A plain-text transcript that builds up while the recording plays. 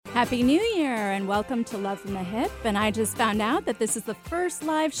Happy New Year and welcome to Love from the Hip. And I just found out that this is the first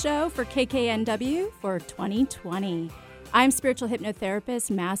live show for KKNW for 2020. I'm spiritual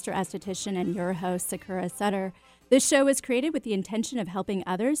hypnotherapist, master esthetician, and your host, Sakura Sutter. This show is created with the intention of helping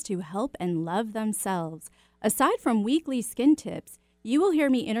others to help and love themselves. Aside from weekly skin tips, you will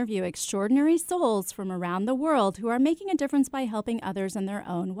hear me interview extraordinary souls from around the world who are making a difference by helping others in their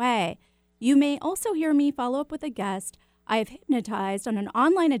own way. You may also hear me follow up with a guest I have hypnotized on an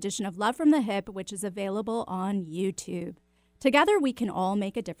online edition of Love from the Hip, which is available on YouTube. Together, we can all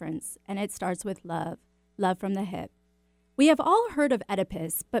make a difference, and it starts with love. Love from the Hip. We have all heard of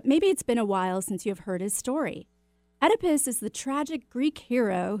Oedipus, but maybe it's been a while since you have heard his story. Oedipus is the tragic Greek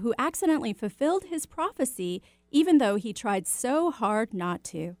hero who accidentally fulfilled his prophecy, even though he tried so hard not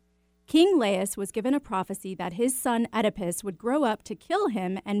to. King Laius was given a prophecy that his son Oedipus would grow up to kill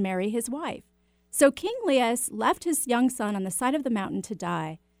him and marry his wife. So King Laius left his young son on the side of the mountain to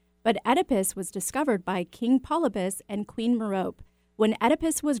die. But Oedipus was discovered by King Polybus and Queen Merope. When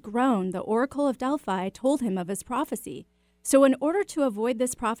Oedipus was grown, the oracle of Delphi told him of his prophecy. So in order to avoid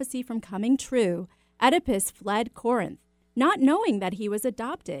this prophecy from coming true, Oedipus fled Corinth, not knowing that he was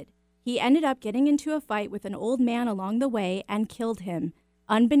adopted. He ended up getting into a fight with an old man along the way and killed him.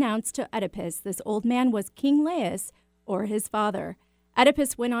 Unbeknownst to Oedipus, this old man was King Laius, or his father.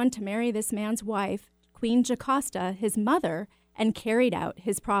 Oedipus went on to marry this man's wife, Queen Jocasta, his mother, and carried out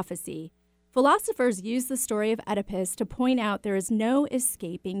his prophecy. Philosophers use the story of Oedipus to point out there is no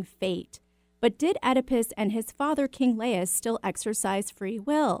escaping fate. But did Oedipus and his father, King Laius, still exercise free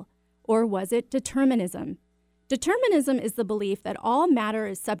will? Or was it determinism? Determinism is the belief that all matter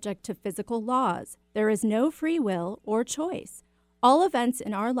is subject to physical laws. There is no free will or choice. All events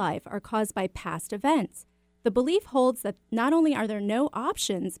in our life are caused by past events. The belief holds that not only are there no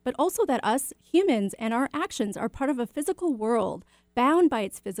options, but also that us humans and our actions are part of a physical world bound by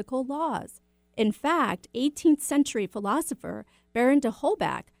its physical laws. In fact, 18th century philosopher Baron de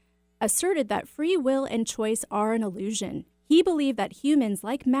Holbach asserted that free will and choice are an illusion. He believed that humans,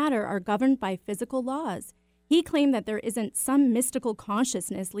 like matter, are governed by physical laws. He claimed that there isn't some mystical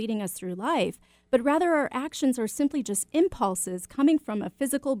consciousness leading us through life, but rather our actions are simply just impulses coming from a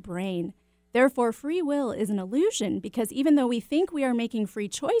physical brain. Therefore, free will is an illusion because even though we think we are making free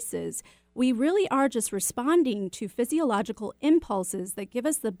choices, we really are just responding to physiological impulses that give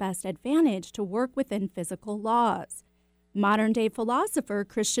us the best advantage to work within physical laws. Modern-day philosopher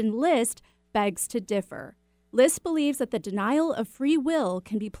Christian List begs to differ. List believes that the denial of free will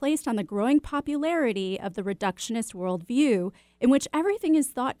can be placed on the growing popularity of the reductionist worldview, in which everything is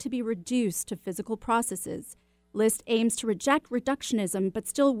thought to be reduced to physical processes. List aims to reject reductionism but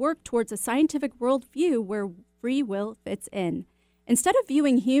still work towards a scientific worldview where free will fits in. Instead of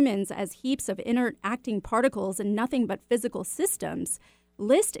viewing humans as heaps of inert acting particles and nothing but physical systems,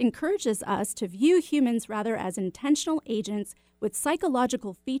 List encourages us to view humans rather as intentional agents with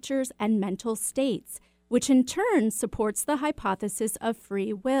psychological features and mental states, which in turn supports the hypothesis of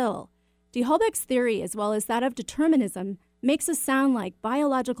free will. De Holbach's theory, as well as that of determinism, makes us sound like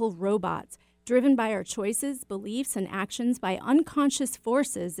biological robots, driven by our choices, beliefs, and actions by unconscious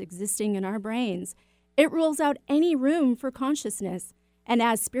forces existing in our brains. It rules out any room for consciousness. And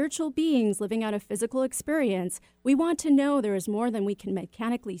as spiritual beings living out a physical experience, we want to know there is more than we can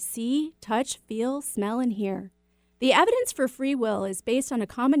mechanically see, touch, feel, smell, and hear. The evidence for free will is based on a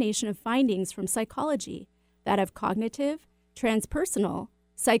combination of findings from psychology, that of cognitive, transpersonal,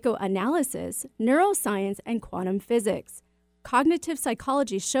 psychoanalysis, neuroscience, and quantum physics. Cognitive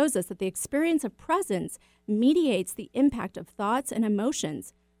psychology shows us that the experience of presence mediates the impact of thoughts and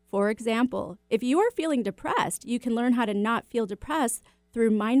emotions. For example, if you are feeling depressed, you can learn how to not feel depressed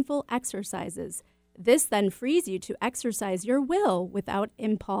through mindful exercises. This then frees you to exercise your will without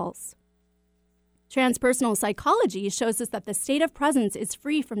impulse. Transpersonal psychology shows us that the state of presence is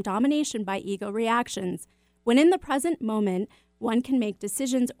free from domination by ego reactions. When in the present moment, one can make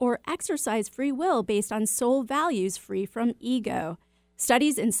decisions or exercise free will based on soul values free from ego.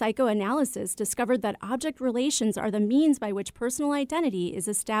 Studies in psychoanalysis discovered that object relations are the means by which personal identity is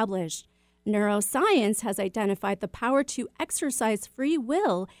established. Neuroscience has identified the power to exercise free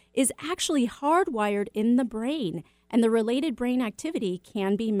will is actually hardwired in the brain, and the related brain activity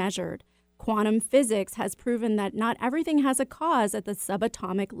can be measured. Quantum physics has proven that not everything has a cause at the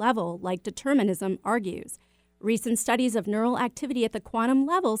subatomic level, like determinism argues. Recent studies of neural activity at the quantum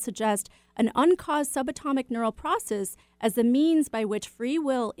level suggest an uncaused subatomic neural process as the means by which free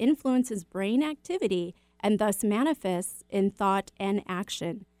will influences brain activity and thus manifests in thought and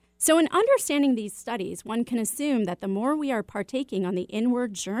action. So in understanding these studies, one can assume that the more we are partaking on the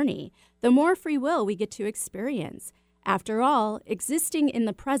inward journey, the more free will we get to experience. After all, existing in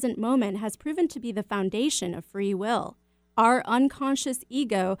the present moment has proven to be the foundation of free will. Our unconscious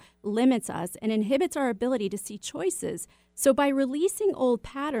ego limits us and inhibits our ability to see choices. So by releasing old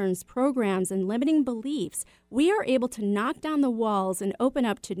patterns, programs, and limiting beliefs, we are able to knock down the walls and open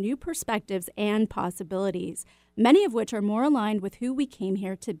up to new perspectives and possibilities, many of which are more aligned with who we came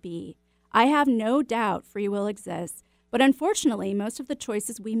here to be. I have no doubt free will exists, but unfortunately, most of the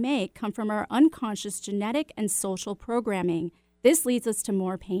choices we make come from our unconscious genetic and social programming. This leads us to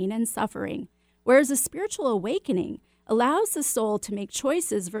more pain and suffering. Whereas a spiritual awakening allows the soul to make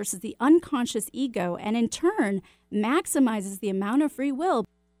choices versus the unconscious ego, and in turn maximizes the amount of free will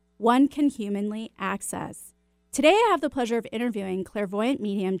one can humanly access. Today, I have the pleasure of interviewing clairvoyant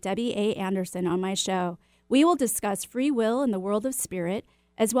medium Debbie A. Anderson on my show. We will discuss free will in the world of spirit,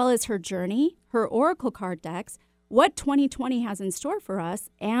 as well as her journey, her oracle card decks, what 2020 has in store for us,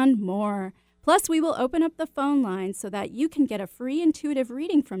 and more. Plus, we will open up the phone lines so that you can get a free intuitive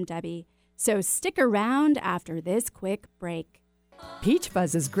reading from Debbie. So stick around after this quick break. Peach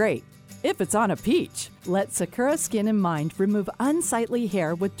fuzz is great if it's on a peach. Let Sakura Skin and Mind remove unsightly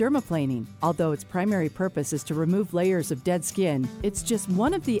hair with dermaplaning. Although its primary purpose is to remove layers of dead skin, it's just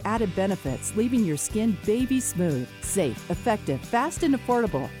one of the added benefits, leaving your skin baby smooth, safe, effective, fast, and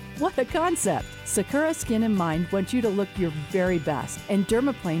affordable. What a concept! Sakura Skin and Mind wants you to look your very best, and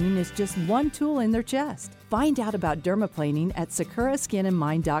dermaplaning is just one tool in their chest. Find out about dermaplaning at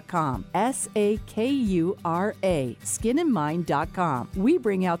sakuraskinandmind.com. SAKURA, skinandmind.com. We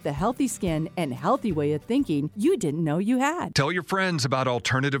bring out the healthy skin and healthy way of thinking you didn't know you had. Tell your friends about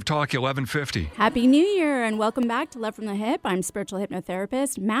Alternative Talk 1150. Happy New Year and welcome back to Love from the Hip. I'm spiritual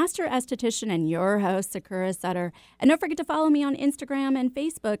hypnotherapist, master esthetician, and your host, Sakura Sutter. And don't forget to follow me on Instagram and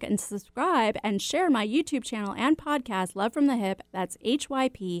Facebook and subscribe and share my YouTube channel and podcast, Love from the Hip. That's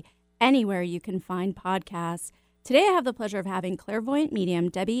HYP, anywhere you can find podcasts. Today I have the pleasure of having clairvoyant medium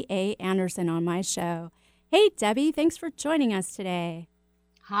Debbie A. Anderson on my show. Hey, Debbie, thanks for joining us today.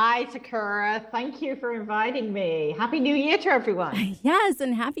 Hi, Sakura. Thank you for inviting me. Happy New Year to everyone. Yes,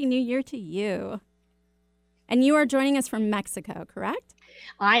 and Happy New Year to you. And you are joining us from Mexico, correct?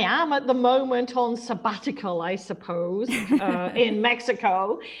 I am at the moment on sabbatical, I suppose, in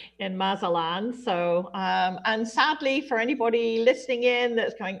Mexico, in Mazatlan. So, and sadly, for anybody listening in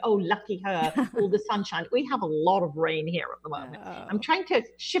that's going, oh, lucky her, all the sunshine, we have a lot of rain here at the moment. Oh. I'm trying to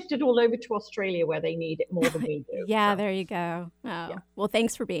shift it all over to Australia where they need it more than we do. Yeah, so. there you go. Oh, Yeah. Well,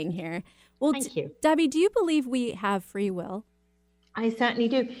 thanks for being here. Well, Thank you. Debbie, do you believe we have free will? I certainly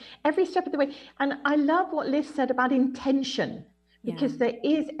do. Every step of the way. And I love what Liz said about intention. Because there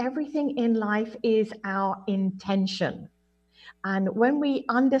is everything in life is our intention. And when we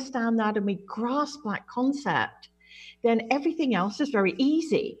understand that and we grasp that concept, then everything else is very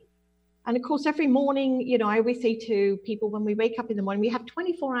easy. And of course, every morning, you know, I always say to people when we wake up in the morning, we have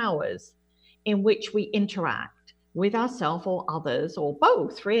 24 hours in which we interact with ourselves or others or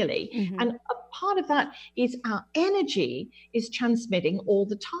both, really. Mm-hmm. And a part of that is our energy is transmitting all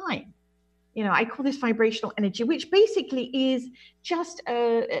the time. You know, I call this vibrational energy, which basically is just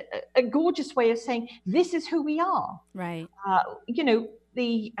a gorgeous way of saying this is who we are. Right. You know,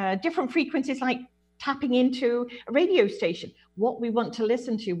 the different frequencies like tapping into a radio station, what we want to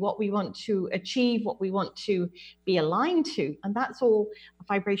listen to, what we want to achieve, what we want to be aligned to. And that's all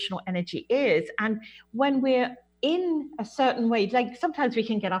vibrational energy is. And when we're in a certain way, like sometimes we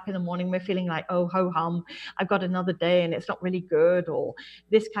can get up in the morning, we're feeling like, oh, ho hum, I've got another day and it's not really good, or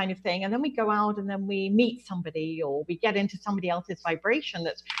this kind of thing. And then we go out and then we meet somebody or we get into somebody else's vibration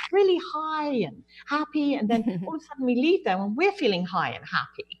that's really high and happy. And then all of a sudden we leave them and we're feeling high and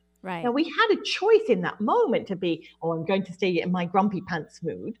happy. Right. Now we had a choice in that moment to be, oh, I'm going to stay in my grumpy pants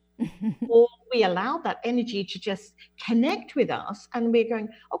mood. Or we allow that energy to just connect with us and we're going,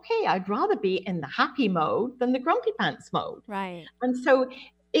 okay, I'd rather be in the happy mode than the grumpy pants mode. Right. And so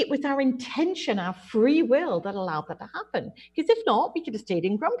it was our intention, our free will that allowed that to happen. Because if not, we could have stayed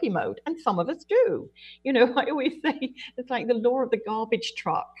in grumpy mode. And some of us do. You know, I always say it's like the law of the garbage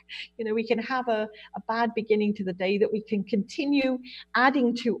truck. You know, we can have a bad beginning to the day that we can continue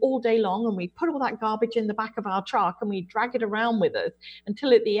adding to all day long. And we put all that garbage in the back of our truck and we drag it around with us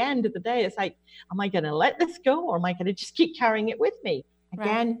until at the end of the day, it's like, am I going to let this go or am I going to just keep carrying it with me?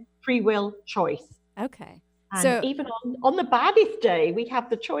 Again, Right. Free will, choice. Okay. And So even on the baddest day, we have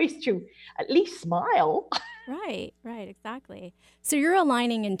the choice to at least smile. right, exactly. So you're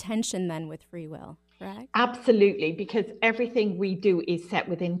aligning intention then with free will, correct? Absolutely, because everything we do is set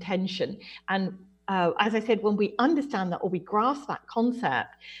with intention. And as I said, when we understand that or we grasp that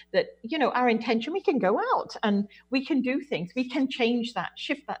concept that, you know, our intention, we can go out and we can do things. We can change that,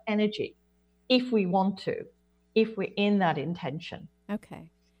 shift that energy if we want to. if we're in that intention.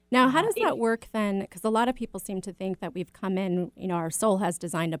 Okay. Now, how does that work then? Because a lot of people seem to think that we've come in, our soul has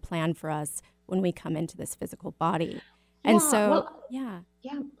designed a plan for us when we come into this physical body. And Well,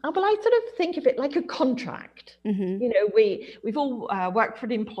 I sort of think of it like a contract. We've all worked for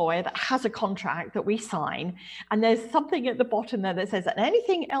an employer that has a contract that we sign, and there's something at the bottom there that says, and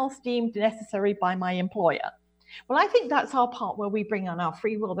anything else deemed necessary by my employer. Well, I think that's our part where we bring on our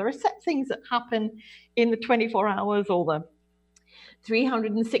free will. There are set things that happen in the 24 hours or the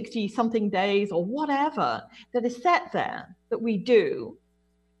 360 something days or whatever that is set there that we do.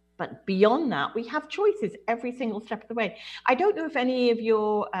 But beyond that, we have choices every single step of the way. I don't know if any of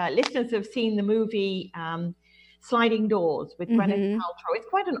your listeners have seen the movie Sliding Doors with Gwyneth Paltrow. It's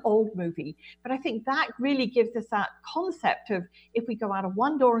quite an old movie, but I think that really gives us that concept of if we go out of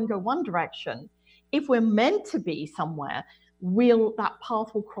one door and go one direction, if we're meant to be somewhere, that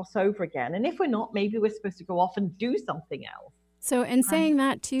path will cross over again. And if we're not, maybe we're supposed to go off and do something else. So in saying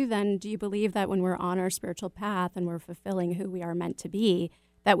that too, then, do you believe that when we're on our spiritual path and we're fulfilling who we are meant to be,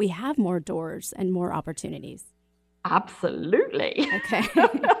 that we have more doors and more opportunities? Absolutely. Okay.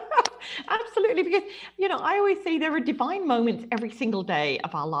 Absolutely, because I always say there are divine moments every single day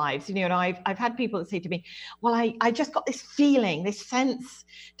of our lives. And I've had people that say to me, "Well, I just got this feeling, this sense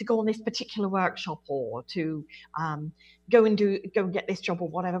to go on this particular workshop or to go and get this job or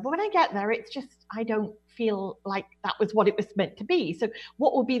whatever." But when I get there, it's just I don't feel like that was what it was meant to be. So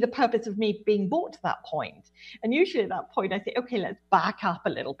what would be the purpose of me being brought to that point? And usually at that point, I say, "Okay, let's back up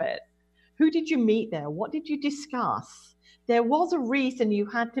a little bit. Who did you meet there? What did you discuss? There was a reason you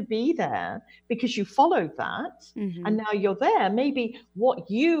had to be there because you followed that. And now you're there. Maybe what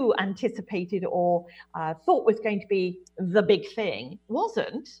you anticipated or thought was going to be the big thing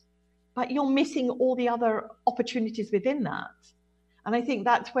wasn't, but you're missing all the other opportunities within that." And I think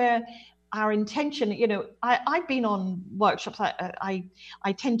that's where our intention, I've been on workshops. I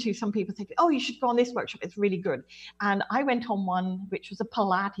tend to, some people say, "Oh, you should go on this workshop. It's really good." And I went on one, which was a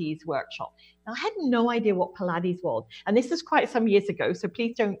Pilates workshop. Now, I had no idea what Pilates was. And this is quite some years ago, so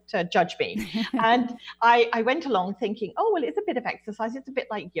please don't judge me. And I went along thinking, "Oh, well, it's a bit of exercise. It's a bit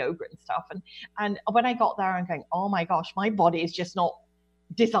like yoga and stuff." And when I got there, I'm going, "Oh my gosh, my body is just not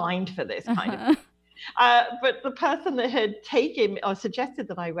designed for this kind of thing." But the person that had taken or suggested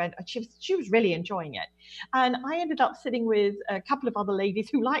that I went, she was really enjoying it. And I ended up sitting with a couple of other ladies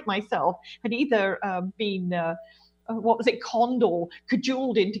who, like myself, had either been, conned or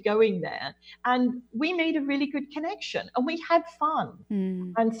cajoled into going there. And we made a really good connection and we had fun.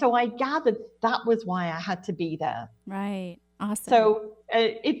 And so I gathered that was why I had to be there. Right. Awesome. So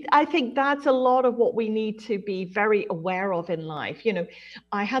I think that's a lot of what we need to be very aware of in life.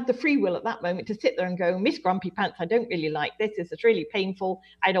 I had the free will at that moment to sit there and go, "Miss Grumpy Pants, I don't really like this. This is really painful.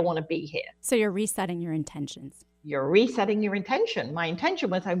 I don't want to be here." So you're resetting your intentions. You're resetting your intention. My intention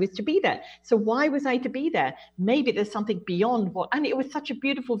was I was to be there. So why was I to be there? Maybe there's something beyond and it was such a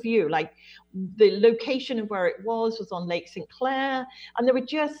beautiful view. Like the location of where it was on Lake St. Clair. And there were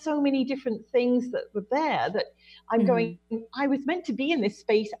just so many different things that were there that I'm going, I was meant to be in this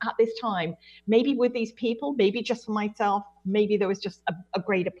space at this time, maybe with these people, maybe just for myself, maybe there was just a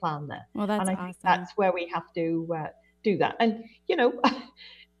greater plan there. Well, that's and I awesome. think that's where we have to do that. And,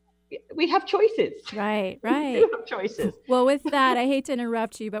 we have choices. Right. We do have choices. Well, with that, I hate to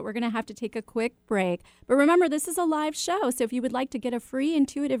interrupt you, but we're going to have to take a quick break. But remember, this is a live show, so if you would like to get a free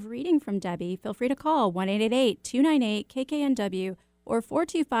intuitive reading from Debbie, feel free to call 1-888-298-KKNW or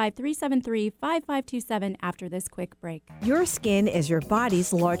 425-373-5527 after this quick break. Your skin is your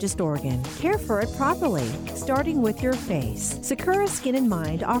body's largest organ. Care for it properly, starting with your face. Sakura Skin and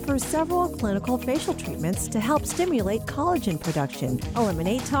Mind offers several clinical facial treatments to help stimulate collagen production,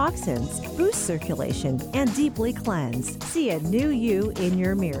 eliminate toxins, boost circulation, and deeply cleanse. See a new you in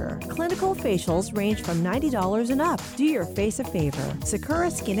your mirror. Clinical facials range from $90 and up. Do your face a favor.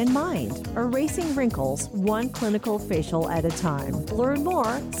 Sakura Skin and Mind, erasing wrinkles one clinical facial at a time. Learn more,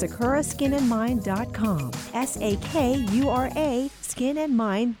 sakuraskinandmind.com. SAKURA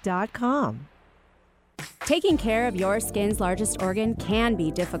skinandmind.com. Taking care of your skin's largest organ can be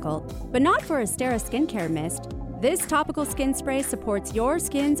difficult, but not for Astera Skincare Mist. This topical skin spray supports your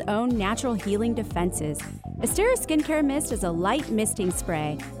skin's own natural healing defenses. Astera Skincare Mist is a light misting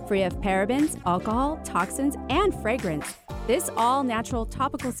spray, free of parabens, alcohol, toxins, and fragrance. This all-natural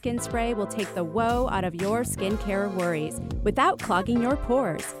topical skin spray will take the woe out of your skincare worries without clogging your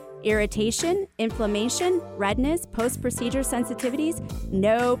pores. Irritation, inflammation, redness, post-procedure sensitivities?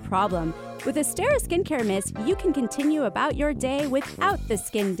 No problem. With Astera Skincare Mist, you can continue about your day without the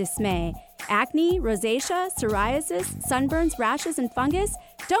skin dismay. Acne, rosacea, psoriasis, sunburns, rashes, and fungus?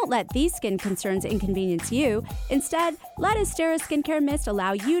 Don't let these skin concerns inconvenience you. Instead, let Estera Skincare Mist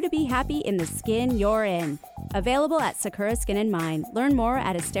allow you to be happy in the skin you're in. Available at Sakura Skin & Mind. Learn more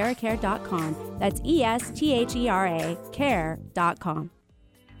at esteracare.com. That's ESTHERA care.com.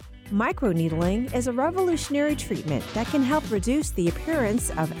 Microneedling is a revolutionary treatment that can help reduce the appearance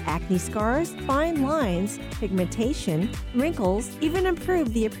of acne scars, fine lines, pigmentation, wrinkles, even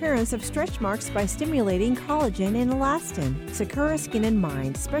improve the appearance of stretch marks by stimulating collagen and elastin. Sakura Skin &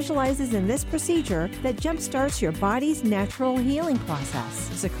 Mind specializes in this procedure that jumpstarts your body's natural healing process.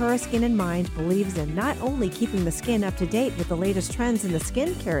 Sakura Skin & Mind believes in not only keeping the skin up to date with the latest trends in the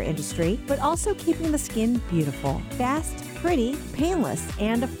skincare industry, but also keeping the skin beautiful, fast, pretty, painless,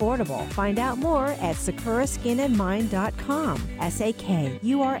 and affordable. Find out more at sakuraskinandmind.com.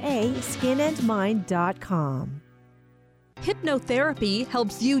 SAKURA skinandmind.com. Hypnotherapy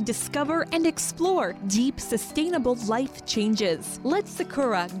helps you discover and explore deep, sustainable life changes. Let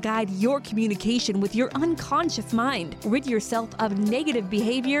Sakura guide your communication with your unconscious mind. Rid yourself of negative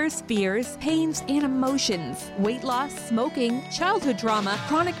behaviors, fears, pains, and emotions. Weight loss, smoking, childhood trauma,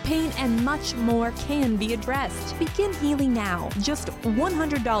 chronic pain, and much more can be addressed. Begin healing now. Just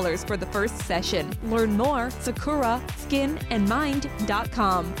 $100 for the first session. Learn more,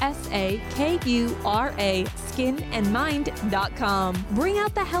 sakuraskinandmind.com. SAKURA skinandmind.com. Bring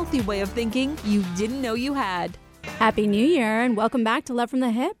out the healthy way of thinking you didn't know you had. Happy New Year and welcome back to Love from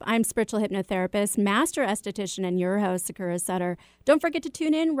the Hip. I'm spiritual hypnotherapist, master esthetician, and your host, Sakura Sutter. Don't forget to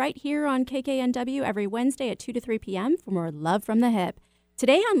tune in right here on KKNW every Wednesday at 2 to 3 p.m. for more Love from the Hip.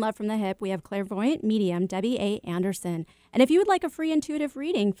 Today on Love from the Hip, we have clairvoyant medium Debbie A. Anderson. And if you would like a free intuitive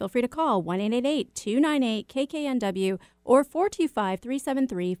reading, feel free to call 1-888-298-KKNW or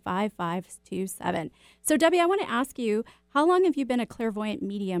 425-373-5527. So, Debbie, I want to ask you, how long have you been a clairvoyant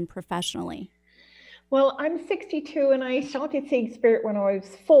medium professionally? Well, I'm 62 and I started seeing spirit when I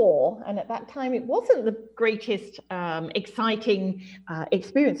was 4. And at that time, it wasn't the greatest exciting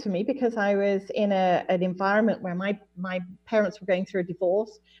experience for me because I was in an environment where my parents were going through a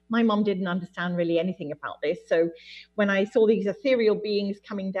divorce. My mom didn't understand really anything about this. So when I saw these ethereal beings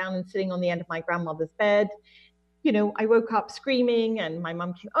coming down and sitting on the end of my grandmother's bed, you know, I woke up screaming and my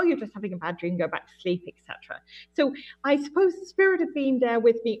mum came, oh, you're just having a bad dream, go back to sleep, etc. So I suppose the spirit have been there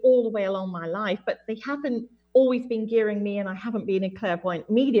with me all the way along my life, but they haven't always been gearing me and I haven't been a clairvoyant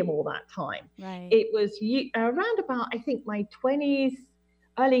medium all that time. Right. It was around about, I think, my 20s,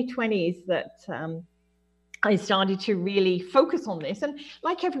 early 20s that I started to really focus on this. And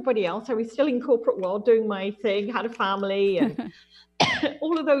like everybody else, I was still in corporate world doing my thing, had a family and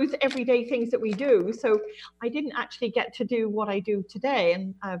all of those everyday things that we do. So I didn't actually get to do what I do today.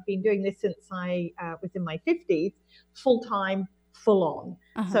 And I've been doing this since I was in my 50s, full time, full on.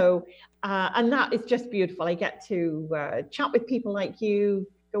 Uh-huh. So, and that is just beautiful. I get to chat with people like you,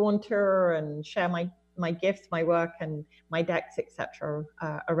 go on tour and share my gifts, my work and my decks, etc.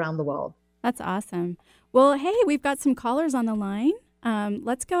 Around the world. That's awesome. Well, hey, we've got some callers on the line.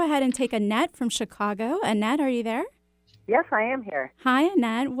 Let's go ahead and take Annette from Chicago. Annette, are you there? Yes, I am here. Hi,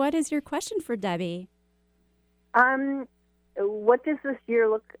 Annette. What is your question for Debbie? What does this year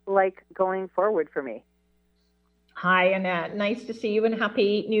look like going forward for me? Hi, Annette. Nice to see you and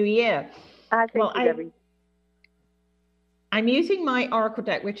Happy New Year. Thank you, Debbie. I'm using my Oracle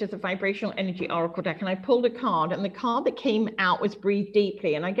deck, which is a vibrational energy Oracle deck, and I pulled a card, and the card that came out was Breathe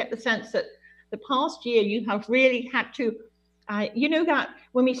Deeply. And I get the sense that the past year you have really had to, you know, that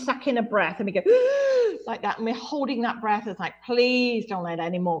when we suck in a breath and we go like that, and we're holding that breath, it's like, please don't let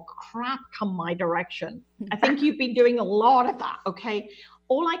any more crap come my direction. I think you've been doing a lot of that, okay?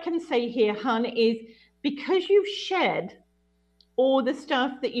 All I can say here, hun, is because you've shed all the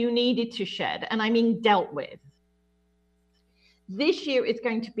stuff that you needed to shed, and I mean dealt with, this year is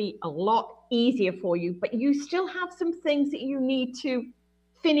going to be a lot easier for you, but you still have some things that you need to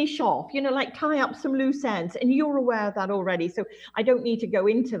finish off, you know, like tie up some loose ends, and you're aware of that already. So I don't need to go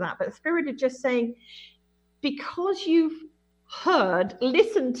into that, but Spirit is just saying, because you've heard,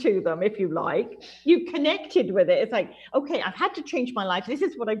 listened to them, if you like, you connected with it. It's like, okay, I've had to change my life. This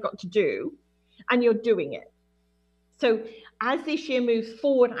is what I've got to do. And you're doing it. So as this year moves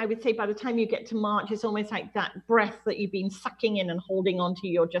forward, I would say by the time you get to March, it's almost like that breath that you've been sucking in and holding on to,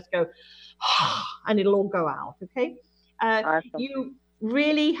 you'll just go, and it'll all go out, okay? Awesome. You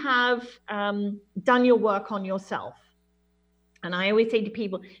really have done your work on yourself. And I always say to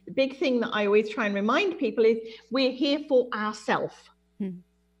people, the big thing that I always try and remind people is we're here for ourselves.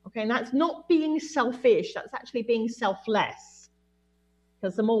 Okay, and that's not being selfish, that's actually being selfless.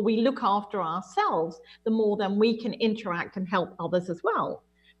 Because the more we look after ourselves, the more then we can interact and help others as well.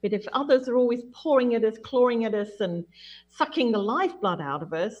 But if others are always pouring at us, clawing at us, and sucking the lifeblood out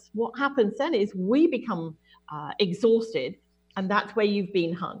of us, what happens then is we become exhausted, and that's where you've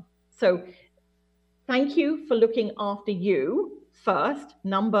been hung. So thank you for looking after you first,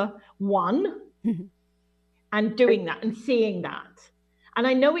 number one, and doing that and seeing that. And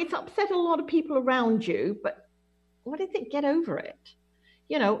I know it's upset a lot of people around you, but what is it? Get over it.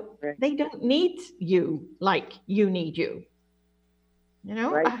 You know, they don't need you like you need you. You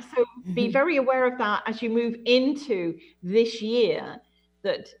know, so be very aware of that as you move into this year,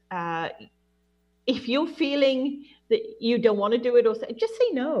 that if you're feeling that you don't want to do it, or just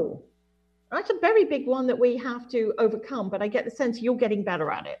say no. That's a very big one that we have to overcome, but I get the sense you're getting better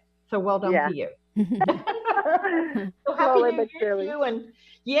at it. So well done for you. So happy New Year to you, and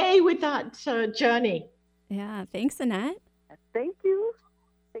yay with that journey. Yeah, thanks, Annette. Thank you.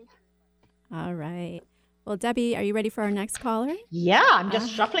 All right. Well, Debbie, are you ready for our next caller? Yeah, I'm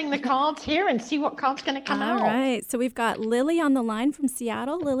just shuffling the cards here and see what card's going to come out. All right. So we've got Lily on the line from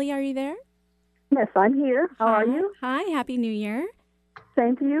Seattle. Lily, are you there? Yes, I'm here. How are you? Hi. Happy New Year.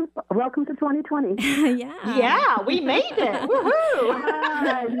 Same to you. Welcome to 2020. Yeah, we made it. Woohoo!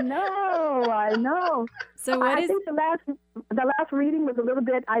 I know. So I think the last reading was a little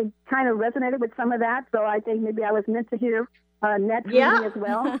bit, I kind of resonated with some of that, so I think maybe I was meant to hear Net's reading as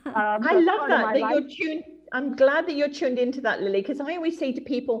well. I love that you're tuned. I'm glad that you're tuned into that, Lily, because I always say to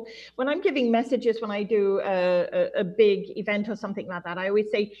people, when I'm giving messages, when I do a big event or something like that, I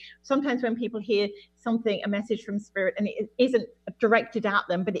always say, sometimes when people hear something, a message from Spirit, and it isn't directed at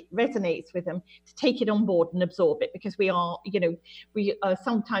them, but it resonates with them, to take it on board and absorb it, because we are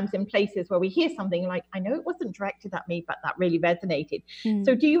sometimes in places where we hear something like, I know it wasn't directed at me, but that really resonated.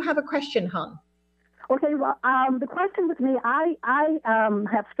 So do you have a question, hon? Okay, well, the question with me, I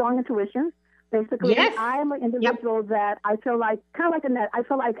have strong intuition. Basically, I am an individual that I feel like, kind of like Annette, I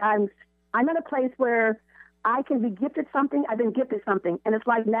feel like I'm at a place where I can be gifted something. I've been gifted something. And it's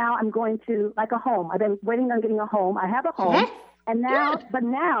like now I'm going to, like a home. I've been waiting on getting a home. I have a home. And now, but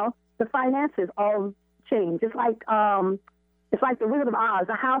now the finances all change. It's like the Wizard of Oz.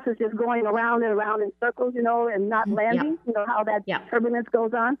 The house is just going around and around in circles, and not landing. You know how that turbulence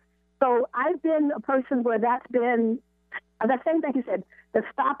goes on. So I've been a person where that's been that same thing you said, the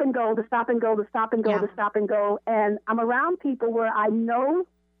stop and go, the stop and go, the stop and go, the stop and go. And I'm around people where I know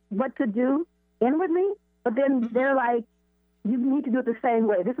what to do inwardly, but then they're like, you need to do it the same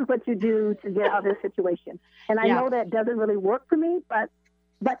way. This is what you do to get out of this situation. And I know that doesn't really work for me, but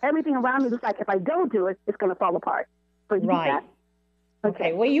everything around me is like, if I don't do it, it's going to fall apart. So you get that?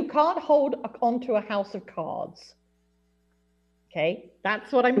 Okay. Well, you can't hold onto a house of cards. Okay.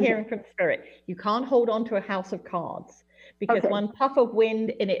 That's what I'm hearing from Spirit. You can't hold onto a house of cards, because one puff of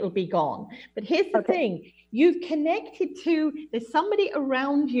wind and it'll be gone. But here's the thing. You've connected to, there's somebody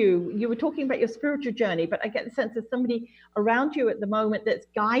around you. You were talking about your spiritual journey, but I get the sense there's somebody around you at the moment that's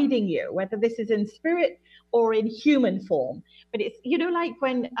guiding you, whether this is in spirit or in human form. But it's, like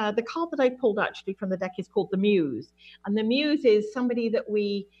when the card that I pulled actually from the deck is called the Muse. And the Muse is somebody that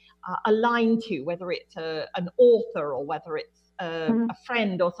we align to, whether it's an author or whether it's a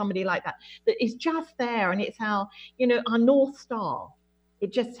friend or somebody like that is just there, and it's our North Star.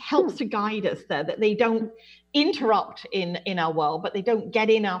 It just helps to guide us there, that they don't interrupt in our world, but they don't get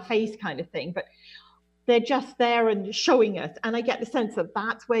in our face kind of thing, but they're just there and showing us. And I get the sense that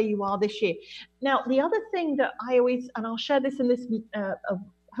that's where you are this year. Now, the other thing that I always, and I'll share this in this,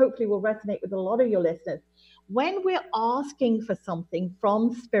 hopefully will resonate with a lot of your listeners, when we're asking for something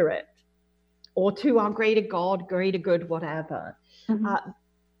from Spirit, or to our greater God, greater good, whatever.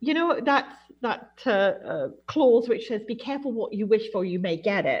 That's that clause which says, be careful what you wish for, you may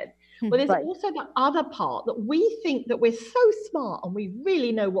get it. Well, there's also the other part that we think that we're so smart and we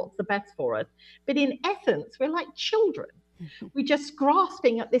really know what's the best for us. But in essence, we're like children. We're just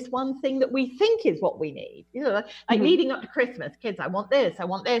grasping at this one thing that we think is what we need. Like leading up to Christmas, kids, I want this, I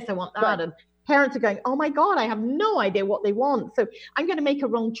want this, I want that. And parents are going, oh my God, I have no idea what they want. So I'm going to make a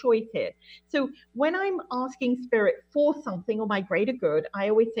wrong choice here. So when I'm asking Spirit for something or my greater good, I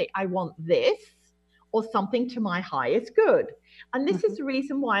always say, I want this or something to my highest good. And this is the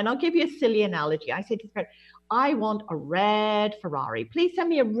reason why, and I'll give you a silly analogy. I say to Spirit, I want a red Ferrari. Please send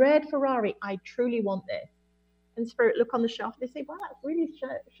me a red Ferrari. I truly want this. And Spirit look on the shelf and they say, well, that's really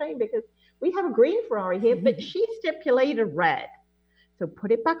a shame because we have a green Ferrari here, but she stipulated red. So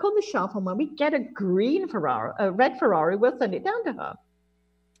put it back on the shelf, and when we get a red Ferrari, we'll send it down to her.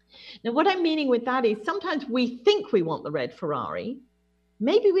 Now, what I'm meaning with that is sometimes we think we want the red Ferrari.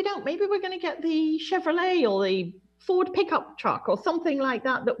 Maybe we don't. Maybe we're going to get the Chevrolet or the Ford pickup truck or something like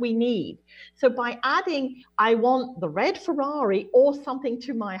that we need. So by adding, I want the red Ferrari or something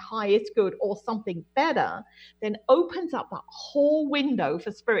to my highest good or something better, then opens up that whole window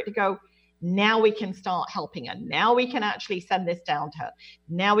for Spirit to go, now we can start helping her. Now we can actually send this down to her.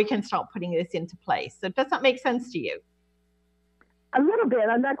 Now we can start putting this into place. So does that make sense to you? A little bit.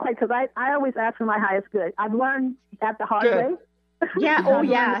 I'm not quite, because I always ask for my highest good. I've learned that the hard way. Yeah. Oh,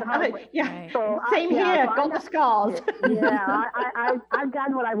 yeah. Yeah. So Same here. Got the scars. Yeah. I've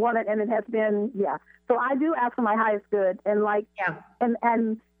gotten what I wanted, and it has been, So I do ask for my highest good, and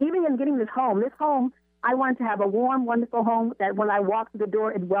and even in getting this home, I wanted to have a warm, wonderful home that when I walked through the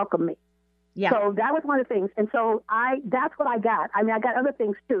door, it welcomed me. Yeah. So that was one of the things, and so that's what I got. I mean, I got other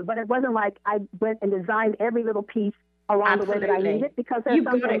things too, but it wasn't like I went and designed every little piece along the way that I needed, because there's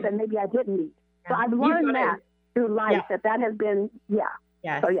some things that maybe I didn't need. Yeah. So I've learned that through life, that has been,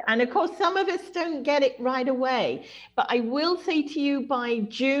 Yes. So, And of course, some of us don't get it right away. But I will say to you by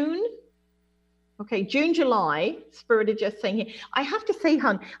June, July, Spirit is just saying here. I have to say,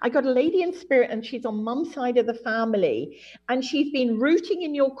 hon, I got a lady in Spirit, and she's on Mum's side of the family. And she's been rooting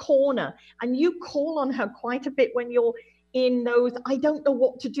in your corner. And you call on her quite a bit when you're in those I don't know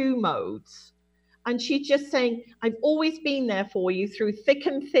what to do modes. And she's just saying, I've always been there for you through thick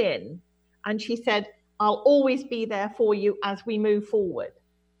and thin. And she said, I'll always be there for you as we move forward.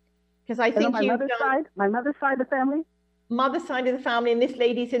 Because I think my mother's side of the family? Mother's side of the family, and this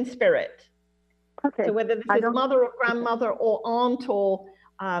lady's in Spirit. Okay. So whether this is mother or grandmother or aunt or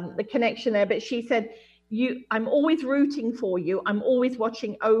the connection there, but she said, I'm always rooting for you. I'm always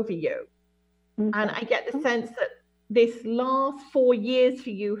watching over you. Okay. And I get the sense that this last 4 years for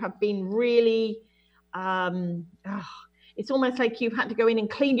you have been really, it's almost like you've had to go in and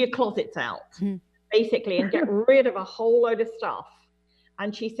clean your closets out, basically, and get rid of a whole load of stuff.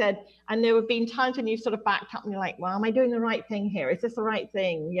 And she said, and there have been times when you sort of backed up and you're like, well, am I doing the right thing here? Is this the right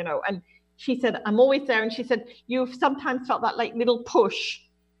thing? And she said, I'm always there. And she said, you've sometimes felt that like little push.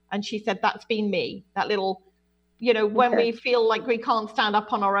 And she said, that's been me, that little, when we feel like we can't stand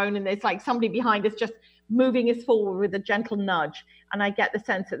up on our own and there's like somebody behind us just moving us forward with a gentle nudge. And I get the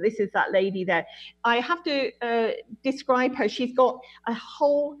sense that this is that lady there. I have to describe her. She's got a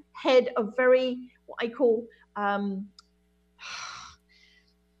whole head of very, what I call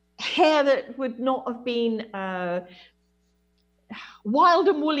hair that would not have been wild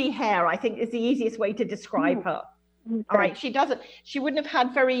and woolly hair, I think is the easiest way to describe her. Okay. All right. She wouldn't have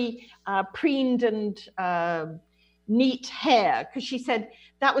had very preened and neat hair, because she said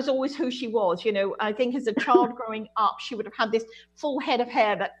that was always who she was. I think as a child growing up, she would have had this full head of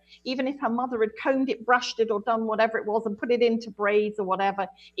hair that even if her mother had combed it, brushed it, or done whatever it was and put it into braids or whatever,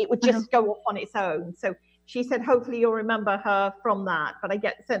 it would just go off on its own. So she said, hopefully you'll remember her from that. But I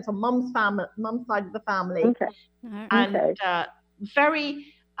get the sense on Mum's side of the family, and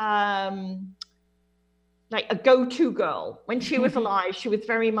very like a go-to girl. When she was alive, she was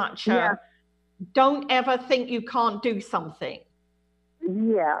very much don't ever think you can't do something.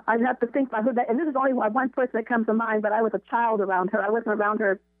 Yeah, I have to think about who that, and this is only one person that comes to mind, but I was a child around her. I wasn't around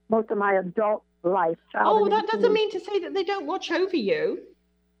her most of my adult life. That doesn't mean to say that they don't watch over you.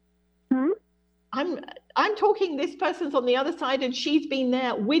 I'm talking, this person's on the other side, and she's been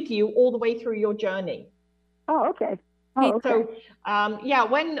there with you all the way through your journey. Oh, okay. So,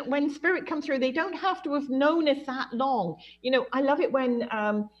 when Spirit comes through, they don't have to have known us that long. I love it when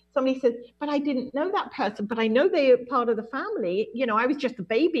somebody says, but I didn't know that person, but I know they are part of the family. I was just a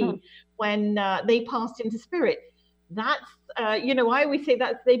baby when they passed into Spirit. That's, I always say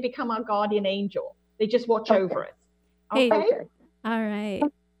that they become our guardian angel. They just watch over us. Okay? Hey. All right.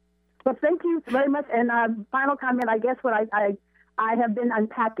 Well, thank you very much. And final comment, I guess what I have been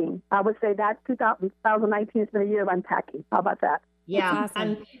unpacking. I would say that 2019 has been a year of unpacking. How about that? Yeah, awesome.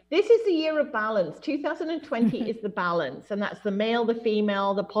 And this is the year of balance. 2020 is the balance, and that's the male, the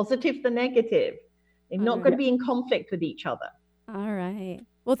female, the positive, the negative. They're not going to be in conflict with each other. All right.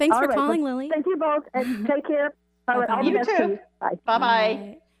 Well, thanks for calling, Lily. Thank you both, and take care. All right, all the best to you. Bye.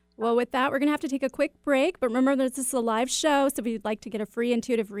 Bye-bye. Well, with that, we're going to have to take a quick break. But remember, this is a live show, so if you'd like to get a free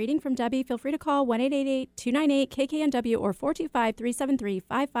intuitive reading from Debbie, feel free to call 1-888-298-KKNW or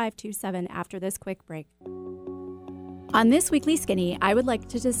 425-373-5527 after this quick break. On this weekly skinny, I would like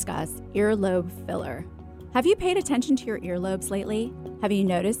to discuss earlobe filler. Have you paid attention to your earlobes lately? Have you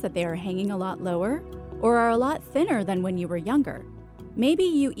noticed that they are hanging a lot lower or are a lot thinner than when you were younger? Maybe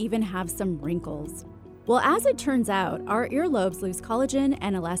you even have some wrinkles. Well, as it turns out, our earlobes lose collagen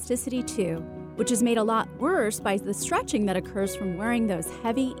and elasticity too, which is made a lot worse by the stretching that occurs from wearing those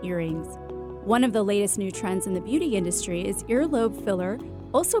heavy earrings. One of the latest new trends in the beauty industry is earlobe filler,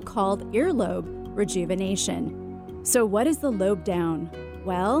 also called earlobe rejuvenation. So what is the lobe down?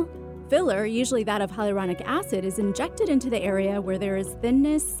 Well, filler, usually that of hyaluronic acid, is injected into the area where there is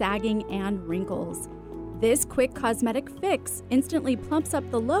thinness, sagging, and wrinkles. This quick cosmetic fix instantly plumps up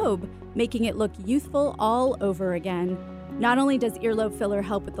the lobe, making it look youthful all over again. Not only does earlobe filler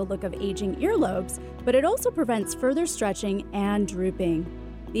help with the look of aging earlobes, but it also prevents further stretching and drooping.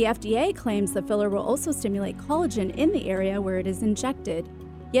 The FDA claims the filler will also stimulate collagen in the area where it is injected.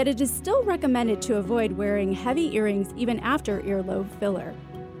 Yet it is still recommended to avoid wearing heavy earrings even after earlobe filler.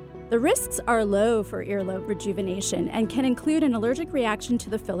 The risks are low for earlobe rejuvenation and can include an allergic reaction to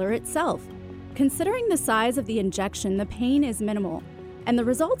the filler itself. Considering the size of the injection, the pain is minimal, and the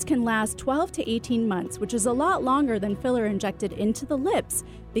results can last 12 to 18 months, which is a lot longer than filler injected into the lips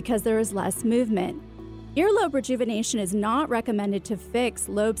because there is less movement. Earlobe rejuvenation is not recommended to fix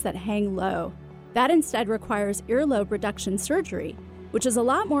lobes that hang low. That instead requires earlobe reduction surgery, which is a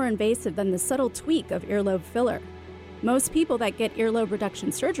lot more invasive than the subtle tweak of earlobe filler. Most people that get earlobe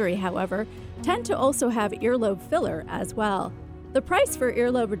reduction surgery, however, tend to also have earlobe filler as well. The price for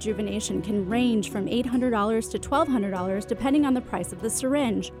earlobe rejuvenation can range from $800 to $1,200 depending on the price of the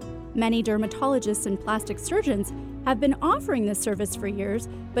syringe. Many dermatologists and plastic surgeons have been offering this service for years,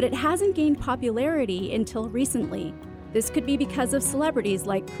 but it hasn't gained popularity until recently. This could be because of celebrities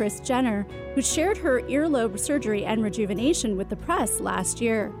like Kris Jenner, who shared her earlobe surgery and rejuvenation with the press last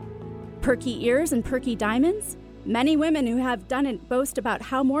year. Perky ears and perky diamonds? Many women who have done it boast about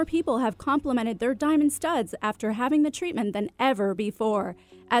how more people have complimented their diamond studs after having the treatment than ever before,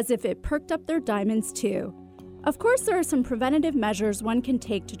 as if it perked up their diamonds too. Of course, there are some preventative measures one can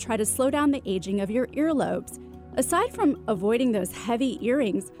take to try to slow down the aging of your earlobes. Aside from avoiding those heavy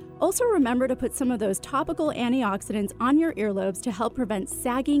earrings, also remember to put some of those topical antioxidants on your earlobes to help prevent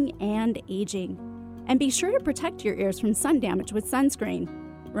sagging and aging. And be sure to protect your ears from sun damage with sunscreen.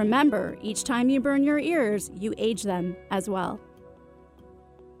 Remember, each time you burn your ears, you age them as well.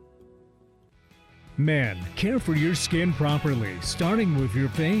 Men, care for your skin properly, starting with your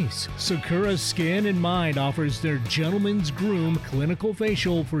face. Sakura Skin and Mind offers their Gentleman's Groom Clinical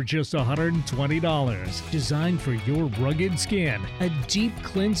Facial for just $120. Designed for your rugged skin, a deep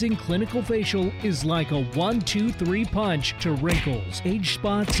cleansing clinical facial is like a 1-2-3 punch to wrinkles, age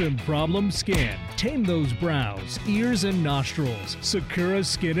spots, and problem skin. Tame those brows, ears, and nostrils. Sakura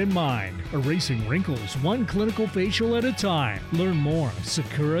Skin and Mind, erasing wrinkles one clinical facial at a time. Learn more at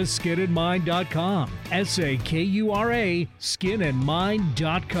sakuraskinandmind.com. SAKURA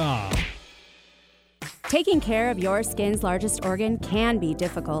skinandmind.com. Taking care of your skin's largest organ can be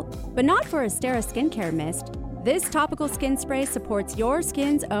difficult, but not for Astera Skincare Mist. This topical skin spray supports your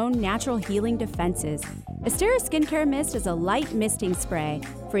skin's own natural healing defenses. Astera Skincare Mist is a light misting spray,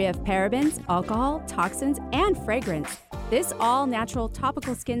 free of parabens, alcohol, toxins, and fragrance. This all-natural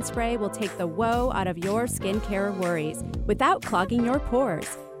topical skin spray will take the woe out of your skincare worries without clogging your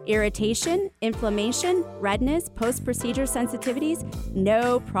pores. Irritation, inflammation, redness, post-procedure sensitivities?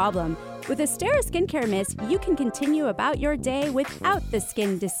 No problem. With Astera Skincare Mist, you can continue about your day without the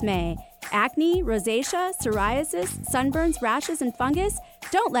skin dismay. Acne, rosacea, psoriasis, sunburns, rashes, and fungus?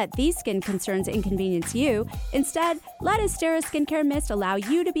 Don't let these skin concerns inconvenience you. Instead, let Astera Skincare Mist allow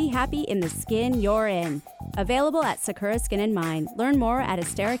you to be happy in the skin you're in. Available at Sakura Skin and Mind. Learn more at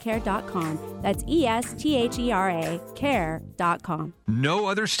esteracare.com. That's ESTHERA care.com. No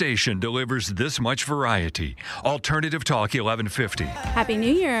other station delivers this much variety. Alternative Talk 1150. Happy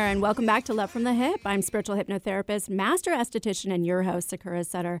New Year and welcome back to Love from the Hip. I'm spiritual hypnotherapist, master esthetician, and your host, Sakura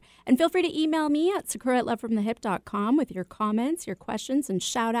Sutter. And feel free to email me at sakura@lovefromthehip.com with your comments, your questions, and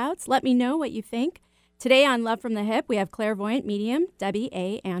shout outs. Let me know what you think. Today on Love from the Hip, we have clairvoyant medium Debbie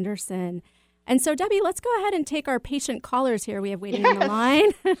A. Anderson. And so, Debbie, let's go ahead and take our patient callers here we have waiting on the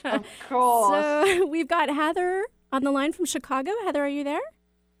line. Of course. So we've got Heather on the line from Chicago. Heather, are you there?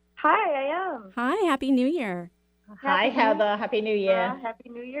 Hi, I am. Hi, Happy New Year. Hi, Heather. Happy New Year. Happy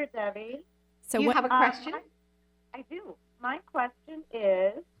New Year, Debbie. So you have a question? I do. My question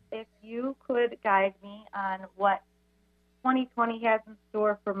is if you could guide me on what 2020 has in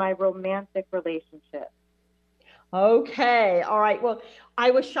store for my romantic relationship. Okay. All right. Well,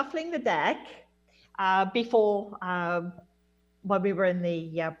 I was shuffling the deck before when we were in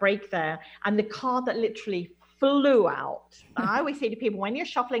the break there, and the card that literally flew out. I always say to people, when you're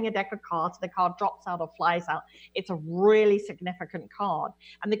shuffling a deck of cards, the card drops out or flies out. It's a really significant card.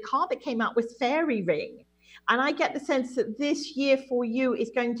 And the card that came out was Fairy Ring. And I get the sense that this year for you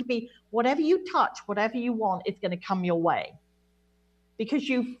is going to be whatever you touch, whatever you want, it's going to come your way. Because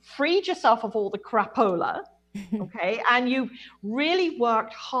you've freed yourself of all the crapola. Okay, and you've really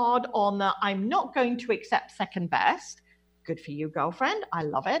worked hard on the I'm not going to accept second best. Good for you, girlfriend. I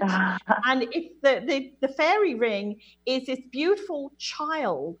love it. And if the fairy ring is this beautiful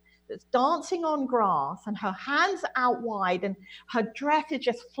child that's dancing on grass and her hands are out wide and her dress is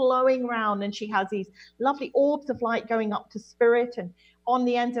just flowing around and she has these lovely orbs of light going up to spirit, and on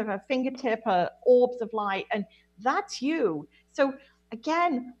the ends of her fingertip are orbs of light, and that's you. So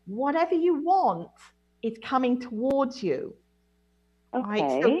again, whatever you want is coming towards you. Okay.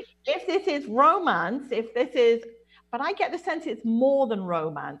 Right? So if this is romance, but I get the sense it's more than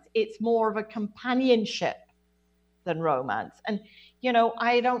romance. It's more of a companionship than romance. And,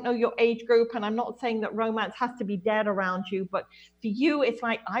 I don't know your age group, and I'm not saying that romance has to be dead around you, but for you, it's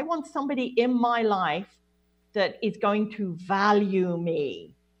like, I want somebody in my life that is going to value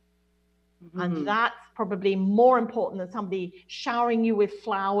me. Mm-hmm. And that's probably more important than somebody showering you with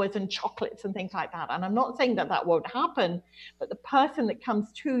flowers and chocolates and things like that. And I'm not saying that won't happen, but the person that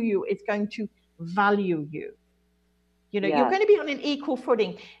comes to you is going to value you. You're going to be on an equal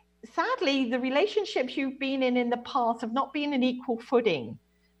footing. Sadly, the relationships you've been in the past have not been an equal footing.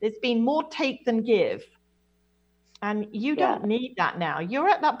 There's been more take than give. And you don't need that now. You're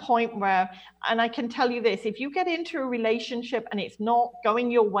at that point where, and I can tell you this, if you get into a relationship and it's not going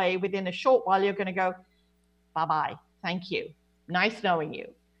your way within a short while, you're going to go, bye-bye, thank you. Nice knowing you,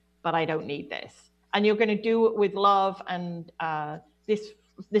 but I don't need this. And you're going to do it with love and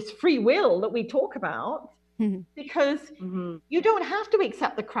this free will that we talk about. Because you don't have to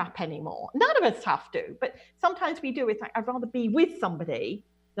accept the crap anymore. None of us have to, but sometimes we do. It's like, I'd rather be with somebody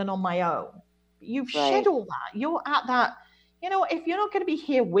than on my own. You've shed all that. You're at that, if you're not going to be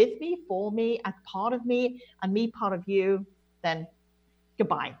here with me, for me, as part of me, and me part of you, then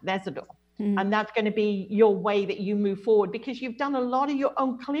goodbye. There's the door. And that's going to be your way that you move forward, because you've done a lot of your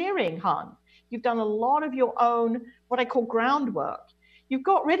own clearing, hon. You've done a lot of your own, what I call groundwork. You've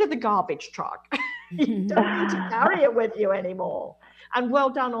got rid of the garbage truck. You don't need to carry it with you anymore. And well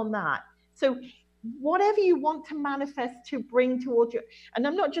done on that. So whatever you want to manifest to bring towards you, and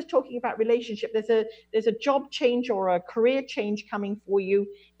I'm not just talking about relationship, there's a job change or a career change coming for you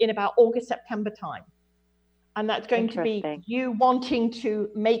in about August, September time. And that's going to be you wanting to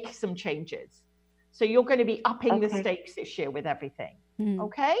make some changes. So you're going to be upping the stakes this year with everything.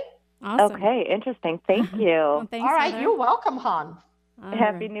 Okay? Awesome. Okay, interesting. Thank you. Well, thanks, all right, Heather. You're welcome, hon.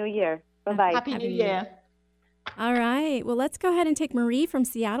 Happy New Year. Bye-bye. Happy New Year. All right. Well, let's go ahead and take Marie from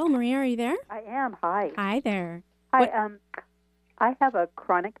Seattle. Marie, are you there? I am. Hi. Hi there. Hi. I have a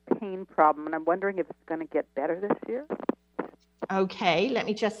chronic pain problem, and I'm wondering if it's going to get better this year. Okay. Let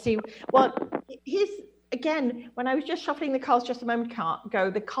me just see. Well, again, when I was just shuffling the cards just a moment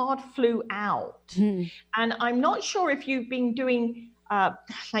ago, the card flew out. And I'm not sure if you've been doing,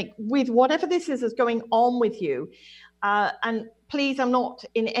 with whatever this is going on with you. And please, I'm not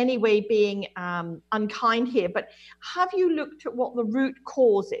in any way being unkind here, but have you looked at what the root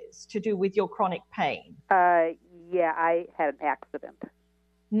cause is to do with your chronic pain? Yeah, I had an accident.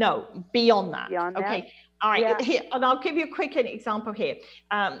 No, beyond that. Beyond that? Okay. All right. Yeah. Here, and I'll give you a quick example here.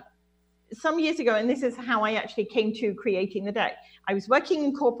 Some years ago, and this is how I actually came to creating the deck. I was working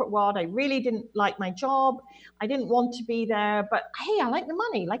in corporate world. I really didn't like my job. I didn't want to be there, but hey, I like the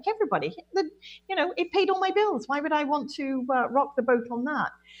money, like everybody. It paid all my bills. Why would I want to rock the boat on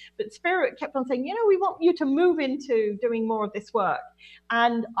that? But Spirit kept on saying, we want you to move into doing more of this work.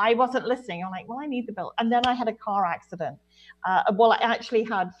 And I wasn't listening. I'm like, well, I need the bill. And then I had a car accident. I actually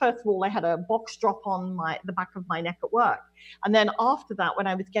had, first of all, I had a box drop on the back of my neck at work. And then after that, when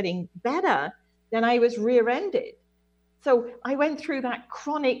I was getting better, then I was rear-ended. So I went through that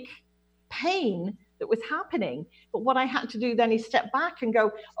chronic pain that was happening. But what I had to do then is step back and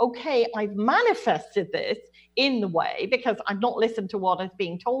go, okay, I've manifested this in the way because I've not listened to what is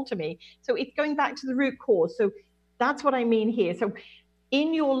being told to me. So it's going back to the root cause. So that's what I mean here. So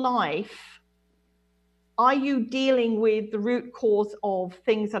in your life, are you dealing with the root cause of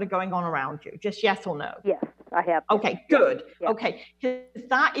things that are going on around you? Just yes or no? Yes, I have. Okay, good. Yes. Okay, because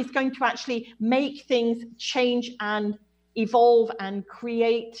that is going to actually make things change and evolve and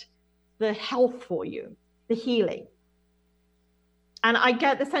create the health for you, the healing. And I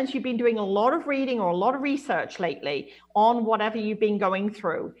get the sense you've been doing a lot of reading or a lot of research lately on whatever you've been going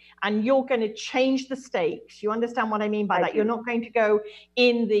through, and you're going to change the stakes. You understand what I mean by that? You're not going to go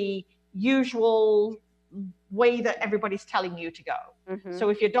in the usual way that everybody's telling you to go. Mm-hmm. So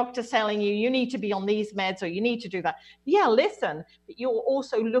if your doctor's telling you, you need to be on these meds or you need to do that. Yeah, listen, but you're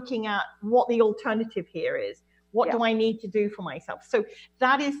also looking at what the alternative here is. What do I need to do for myself? So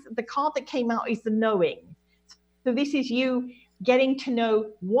that is the card that came out is the knowing. So this is you getting to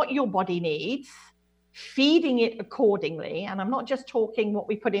know what your body needs, feeding it accordingly. And I'm not just talking what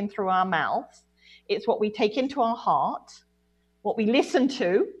we put in through our mouths. It's what we take into our heart. what we listen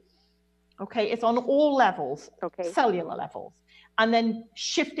to, okay, it's on all levels, cellular levels, and then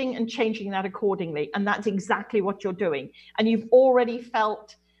shifting and changing that accordingly. And that's exactly what you're doing. And you've already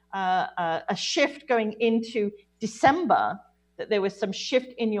felt a shift going into December, that there was some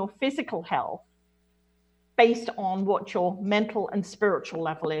shift in your physical health based on what your mental and spiritual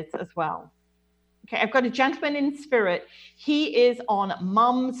level is as well. Okay, I've got a gentleman in spirit. He is on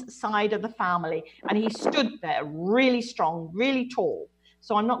Mum's side of the family, and he stood there really strong, really tall.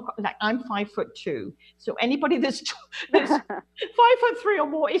 So I'm 5'2". So anybody that's 5'3" or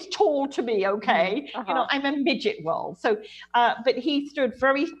more is tall to me. Okay, you know, I'm a midget world. So, but he stood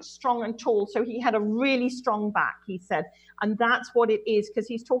very strong and tall. So he had a really strong back, he said, and that's what it is, because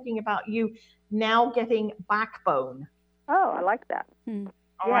he's talking about you now getting backbone. Oh, I like that.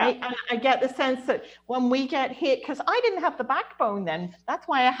 All right. And I get the sense that when we get hit, because I didn't have the backbone then, that's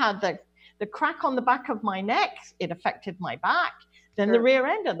why I had the crack on the back of my neck. It affected my back, then the rear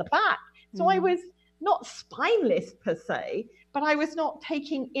end of the back. So I was not spineless per se, but I was not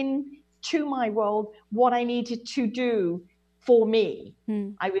taking into my world what I needed to do for me.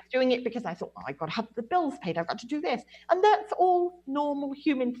 I was doing it because I thought, oh, I've got to have the bills paid. I've got to do this. And that's all normal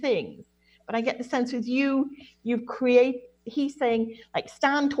human things. But I get the sense with you've created, he's saying, like,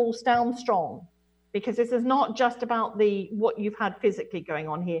 stand tall, stand strong, because this is not just about what you've had physically going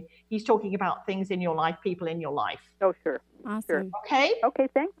on here. He's talking about things in your life, people in your life. Oh, sure. Awesome. Sure. Okay. Okay,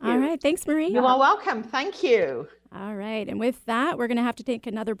 thank you. All right. Thanks, Marie. You are welcome. Thank you. All right. And with that, we're going to have to take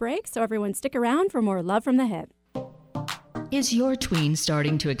another break. So everyone stick around for more Love from the Hip. Is your tween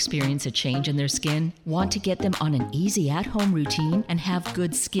starting to experience a change in their skin? Want to get them on an easy at-home routine and have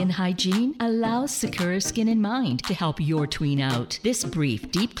good skin hygiene? Allow Sakura Skin and Mind to help your tween out. This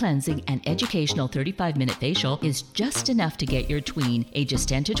brief, deep cleansing and educational 35-minute facial is just enough to get your tween, ages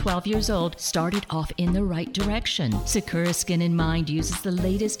 10 to 12 years old, started off in the right direction. Sakura Skin and Mind uses the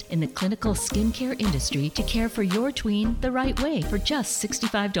latest in the clinical skincare industry to care for your tween the right way for just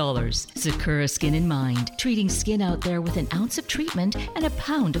 $65. Sakura Skin and Mind, treating skin out there with an ounce of treatment and a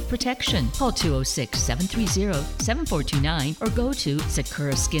pound of protection. Call 206-730-7429 or go to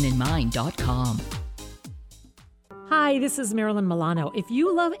sakuraskinandmind.com. Hi, this is Marilyn Milano. If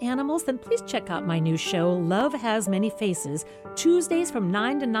you love animals, then please check out my new show, Love Has Many Faces, Tuesdays from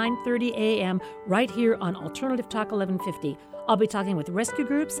 9 to 9:30 a.m. right here on Alternative Talk 1150. I'll be talking with rescue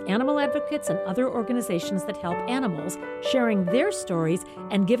groups, animal advocates, and other organizations that help animals, sharing their stories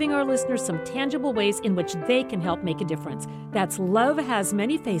and giving our listeners some tangible ways in which they can help make a difference. That's Love Has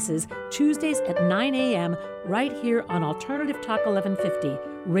Many Faces, Tuesdays at 9 a.m. right here on Alternative Talk 1150.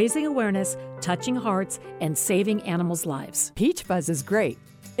 Raising awareness, touching hearts, and saving animals' lives. Peach fuzz is great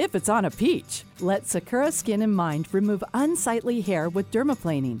if it's on a peach. Let Sakura Skin and Mind remove unsightly hair with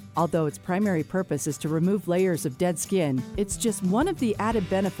dermaplaning. Although its primary purpose is to remove layers of dead skin, it's just one of the added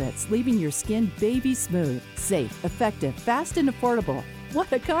benefits, leaving your skin baby smooth, safe, effective, fast, and affordable.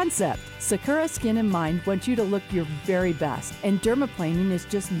 What a concept! Sakura Skin and Mind wants you to look your very best, and dermaplaning is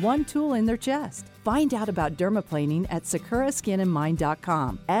just one tool in their chest. Find out about dermaplaning at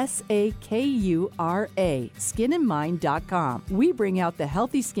sakuraskinandmind.com. SAKURA, skinandmind.com. We bring out the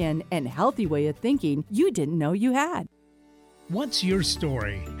healthy skin and healthy way of thinking you didn't know you had. What's your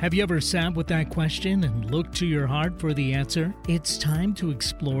story? Have you ever sat with that question and looked to your heart for the answer? It's time to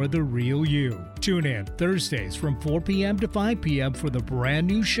explore the real you. Tune in Thursdays from 4 p.m. to 5 p.m. for the brand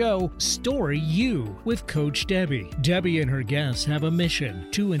new show, Story You, with Coach Debbie. Debbie and her guests have a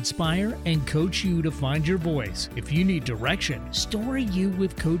mission to inspire and coach you to find your voice. If you need direction, Story You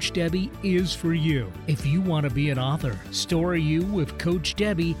with Coach Debbie is for you. If you want to be an author, Story You with Coach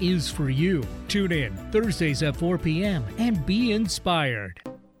Debbie is for you. Tune in Thursdays at 4 p.m. and be inspired.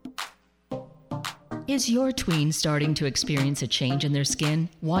 Is your tween starting to experience a change in their skin?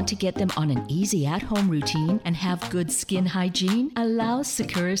 Want to get them on an easy at-home routine and have good skin hygiene? Allow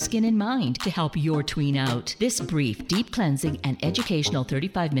Sakura Skin and Mind to help your tween out. This brief, deep cleansing and educational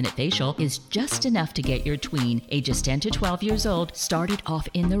 35-minute facial is just enough to get your tween, ages 10 to 12 years old, started off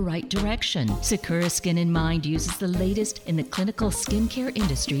in the right direction. Sakura Skin and Mind uses the latest in the clinical skincare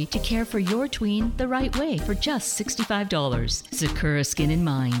industry to care for your tween the right way for just $65. Sakura Skin and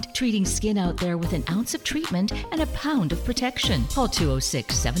Mind, treating skin out there with an ounce of treatment and a pound of protection. Call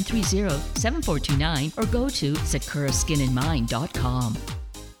 206-730-7429 or go to sakuraskinandmind.com.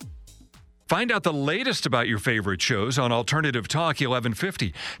 Find out the latest about your favorite shows on Alternative Talk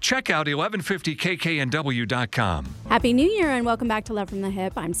 1150. Check out 1150kknw.com. Happy New Year and welcome back to Love from the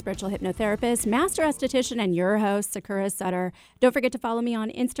Hip. I'm spiritual hypnotherapist, master esthetician, and your host, Sakura Sutter. Don't forget to follow me on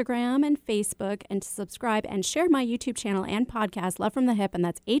Instagram and Facebook and to subscribe and share my YouTube channel and podcast, Love from the Hip, and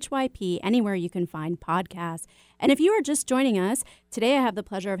that's HYP, anywhere you can find podcasts. And if you are just joining us, today I have the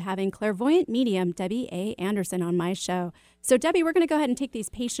pleasure of having clairvoyant medium Debbie A. Anderson on my show. So, Debbie, we're going to go ahead and take these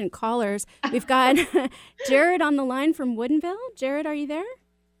patient callers. We've got Jared on the line from Woodinville. Jared, are you there?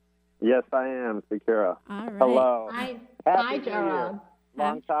 Yes, I am, Sakura. All right. Hello. Hi, Jared.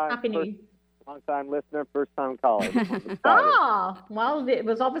 Long time listener, first time caller. Well, it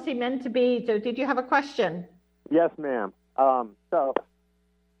was obviously meant to be. So, did you have a question? Yes, ma'am. So,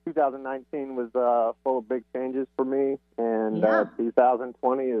 2019 was full of big changes for me, and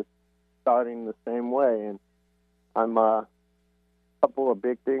 2020 is starting the same way. And I'm a couple of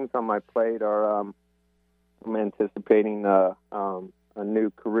big things on my plate are I'm anticipating a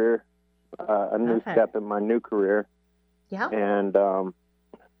new career, a new step in my new career, and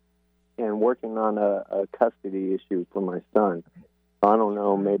working on a custody issue for my son. I don't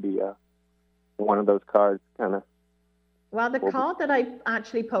know, maybe one of those cards kind of. Well, the card that I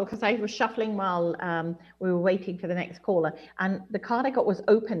actually pulled, because I was shuffling while we were waiting for the next caller, and the card I got was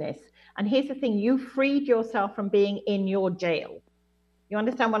openness. And here's the thing, you freed yourself from being in your jail. You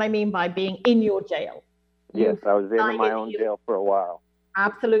understand what I mean by being in your jail? Yes, I was in my own jail for a while.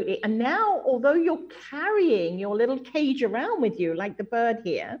 Absolutely. And now, although you're carrying your little cage around with you, like the bird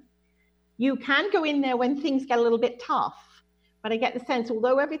here, you can go in there when things get a little bit tough. But I get the sense,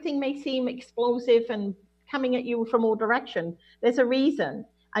 although everything may seem explosive and coming at you from all directions, there's a reason.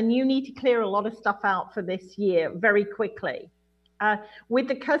 And you need to clear a lot of stuff out for this year very quickly. With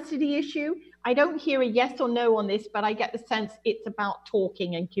the custody issue, I don't hear a yes or no on this, but I get the sense it's about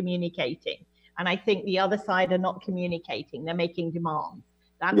talking and communicating. And I think the other side are not communicating. They're making demands.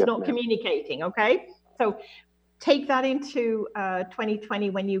 That's not communicating, okay? So take that into 2020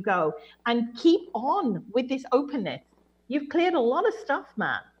 when you go. And keep on with this openness. You've cleared a lot of stuff,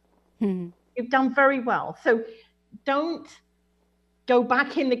 man. You've done very well. So don't go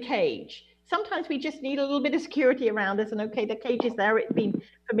back in the cage. Sometimes we just need a little bit of security around us, and okay, the cage is there, it's been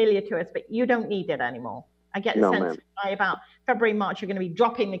familiar to us, but you don't need it anymore. I get the sense by about February, March, you're going to be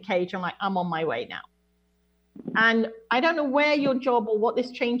dropping the cage. I'm like, I'm on my way now. And I don't know where your job or what this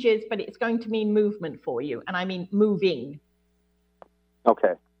change is, but it's going to mean movement for you. And I mean moving.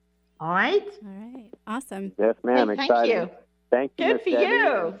 Okay. All right. All right. Awesome. Yes, ma'am. Hey, excited. thank you. Thank you. Good for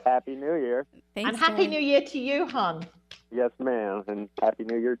you. Happy New Year. Thanks, and Happy New Year to you, hon. Yes, ma'am. And Happy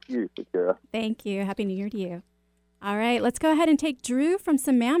New Year to you, Sakura. Thank you. Happy New Year to you. All right. Let's go ahead and take Drew from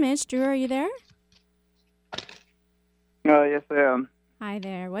Sammamish. Drew, are you there? Yes, I am. Hi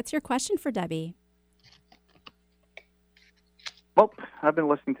there. What's your question for Debbie? Well, I've been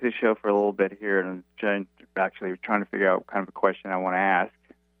listening to the show for a little bit here, and trying to figure out what kind of a question I want to ask.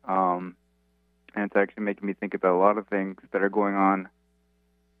 And it's actually making me think about a lot of things that are going on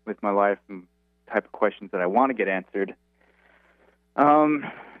with my life and type of questions that I want to get answered. And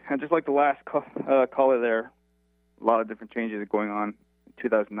just like the last caller there, a lot of different changes are going on in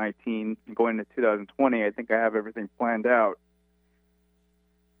 2019. Going into 2020, I think I have everything planned out.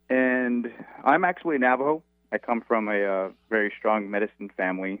 And I'm actually Navajo. I come from a very strong medicine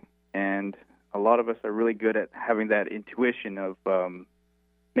family, and a lot of us are really good at having that intuition of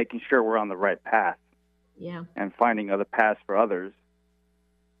making sure we're on the right path. Yeah. And finding other paths for others.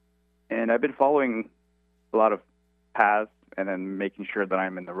 And I've been following a lot of paths and then making sure that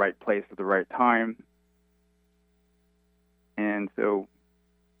I'm in the right place at the right time. And so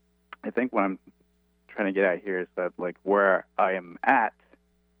I think what I'm trying to get at here is that, like, where I am at,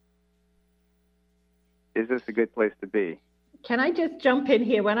 is this a good place to be? Can I just jump in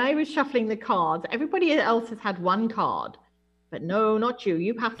here? When I was shuffling the cards, everybody else has had one card. But no, not you.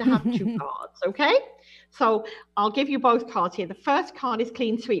 You have to have two cards, okay? So I'll give you both cards here. The first card is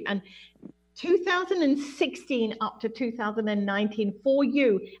Clean Sweep. And 2016 up to 2019 for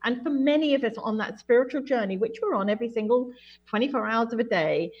you and for many of us on that spiritual journey, which we're on every single 24 hours of a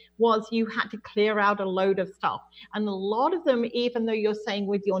day, was you had to clear out a load of stuff. And a lot of them, even though you're saying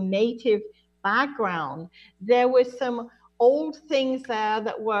with your native background, there were some old things there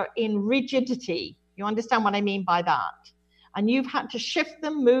that were in rigidity. You understand what I mean by that? And you've had to shift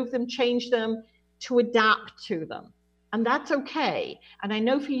them, move them, change them to adapt to them. And that's okay. And I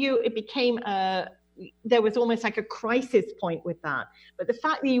know for you, it became there was almost like a crisis point with that. But the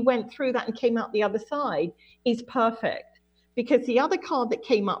fact that you went through that and came out the other side is perfect. because the other card that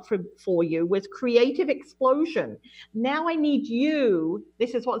came up for you was creative explosion. Now I need you,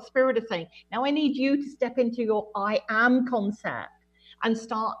 this is what Spirit is saying, now I need you to step into your I am concept and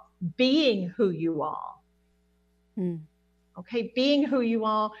start being who you are. Okay, being who you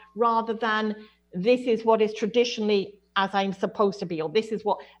are rather than this is what is traditionally as I'm supposed to be, or this is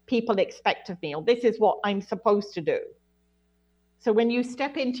what people expect of me, or this is what I'm supposed to do. So when you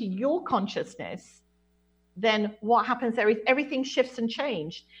step into your consciousness, then what happens there is everything shifts and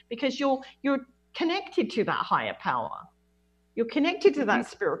changes because you're connected to that higher power. You're connected to that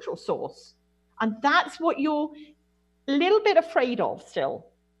spiritual source. And that's what you're a little bit afraid of still.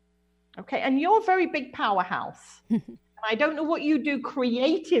 Okay, and you're a very big powerhouse. And I don't know what you do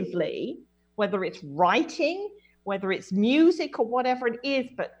creatively, whether it's writing, whether it's music or whatever it is,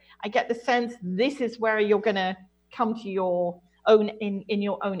 but I get the sense this is where you're going to come to your own, in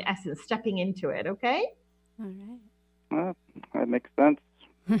your own essence, stepping into it, okay? All right. Well, that makes sense.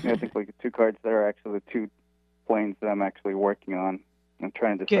 I think like the two cards there are actually the two planes that I'm actually working on. I'm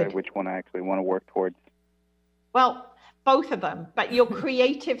trying to decide which one I actually want to work towards. Well, both of them, but your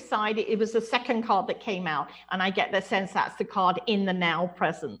creative side, it was the second card that came out, and I get the sense that's the card in the now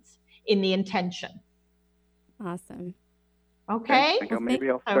presence, in the intention. Awesome. Okay. I think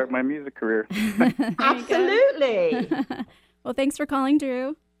maybe I'll start my music career. Absolutely. Well, thanks for calling, Drew.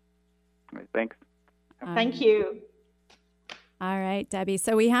 All right, thanks. Thank you. All right, Debbie.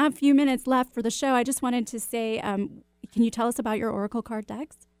 So we have a few minutes left for the show. I just wanted to say, can you tell us about your Oracle card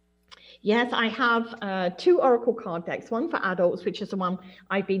decks? Yes, I have two Oracle card decks, one for adults, which is the one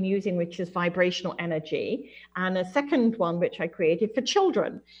I've been using, which is vibrational energy, and a second one, which I created for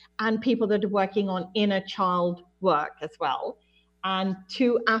children and people that are working on inner child work as well. And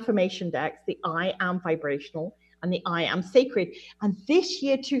two affirmation decks, the I am vibrational and the I am sacred. And this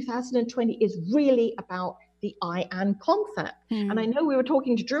year, 2020, is really about the I am concept. And I know we were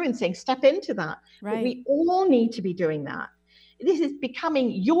talking to Drew and saying, step into that. Right. But we all need to be doing that. This is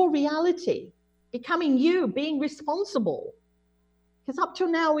becoming your reality, becoming you, being responsible. Because up till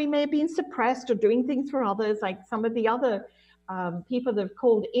now, we may have been suppressed or doing things for others, like some of the other people that have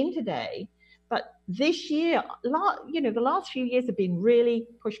called in today. But this year, the last few years have been really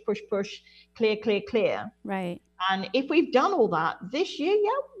push, push, push, clear, clear, clear. Right. And if we've done all that this year,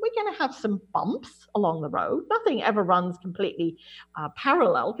 we're going to have some bumps along the road. Nothing ever runs completely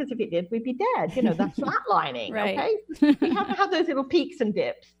parallel, because if it did, we'd be dead. That's flatlining. Right. Okay. We have to have those little peaks and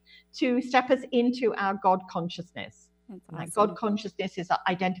dips to step us into our God consciousness. That's awesome. That God consciousness is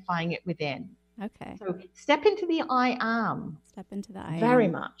identifying it within. Okay. So step into the I am. Step into the I am. Very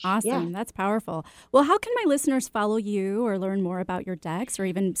much. Awesome. Yeah. That's powerful. Well, how can my listeners follow you or learn more about your decks or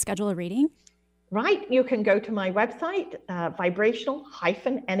even schedule a reading? Right. You can go to my website,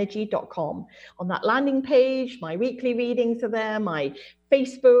 vibrational-energy.com. On that landing page, my weekly readings are there, my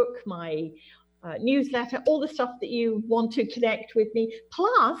Facebook, my newsletter, all the stuff that you want to connect with me.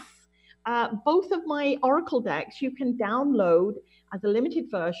 Plus, both of my Oracle decks you can download as a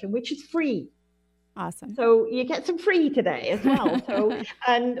limited version, which is free. Awesome. So you get some free today as well. So,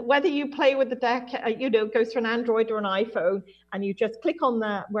 and whether you play with the deck, it goes to an Android or an iPhone, and you just click on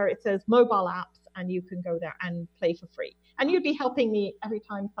where it says mobile apps, and you can go there and play for free. And you'd be helping me every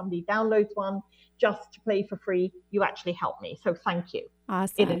time somebody downloads one just to play for free. You actually help me. So thank you.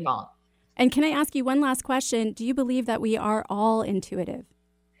 Awesome. In advance. And can I ask you one last question? Do you believe that we are all intuitive?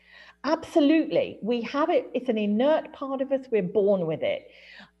 Absolutely. We have it. It's an inert part of us. We're born with it.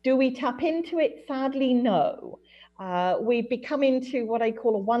 Do we tap into it? Sadly, no. We become into what I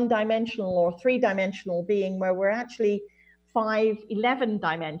call a one-dimensional or three-dimensional being, where we're actually 11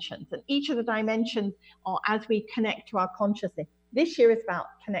 dimensions. And each of the dimensions are as we connect to our consciousness. This year is about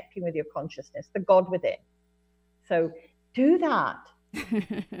connecting with your consciousness, the God within. So do that.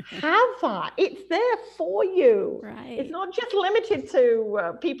 Have that. It's there for you. Right. It's not just limited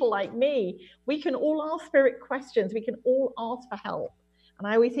to people like me. We can all ask spirit questions. We can all ask for help. And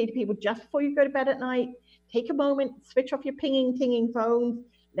I always say to people, just before you go to bed at night, take a moment, switch off your pinging, tinging phones,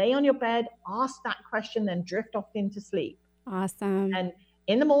 lay on your bed, ask that question, then drift off into sleep. Awesome. And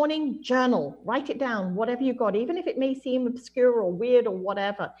in the morning, journal, write it down, whatever you got, even if it may seem obscure or weird or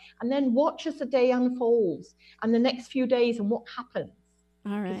whatever. And then watch as the day unfolds and the next few days and what happens.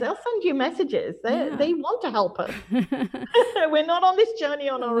 All right. They'll send you messages. They want to help us. We're not on this journey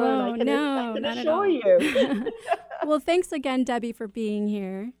on our own. I can assure you. Well, thanks again, Debbie, for being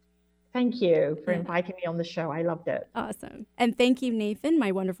here. Thank you for inviting me on the show. I loved it. Awesome. And thank you, Nathan,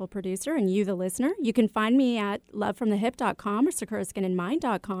 my wonderful producer, and you, the listener. You can find me at lovefromthehip.com or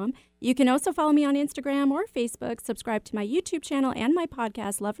sakuraskinandmind.com. You can also follow me on Instagram or Facebook, subscribe to my YouTube channel and my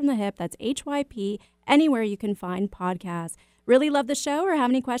podcast, Love from the Hip. That's HYP anywhere you can find podcasts. Really love the show or have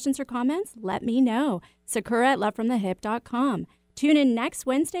any questions or comments? Let me know. Sakura@lovefromthehip.com. Tune in next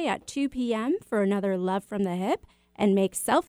Wednesday at 2 p.m. for another Love from the Hip, and make self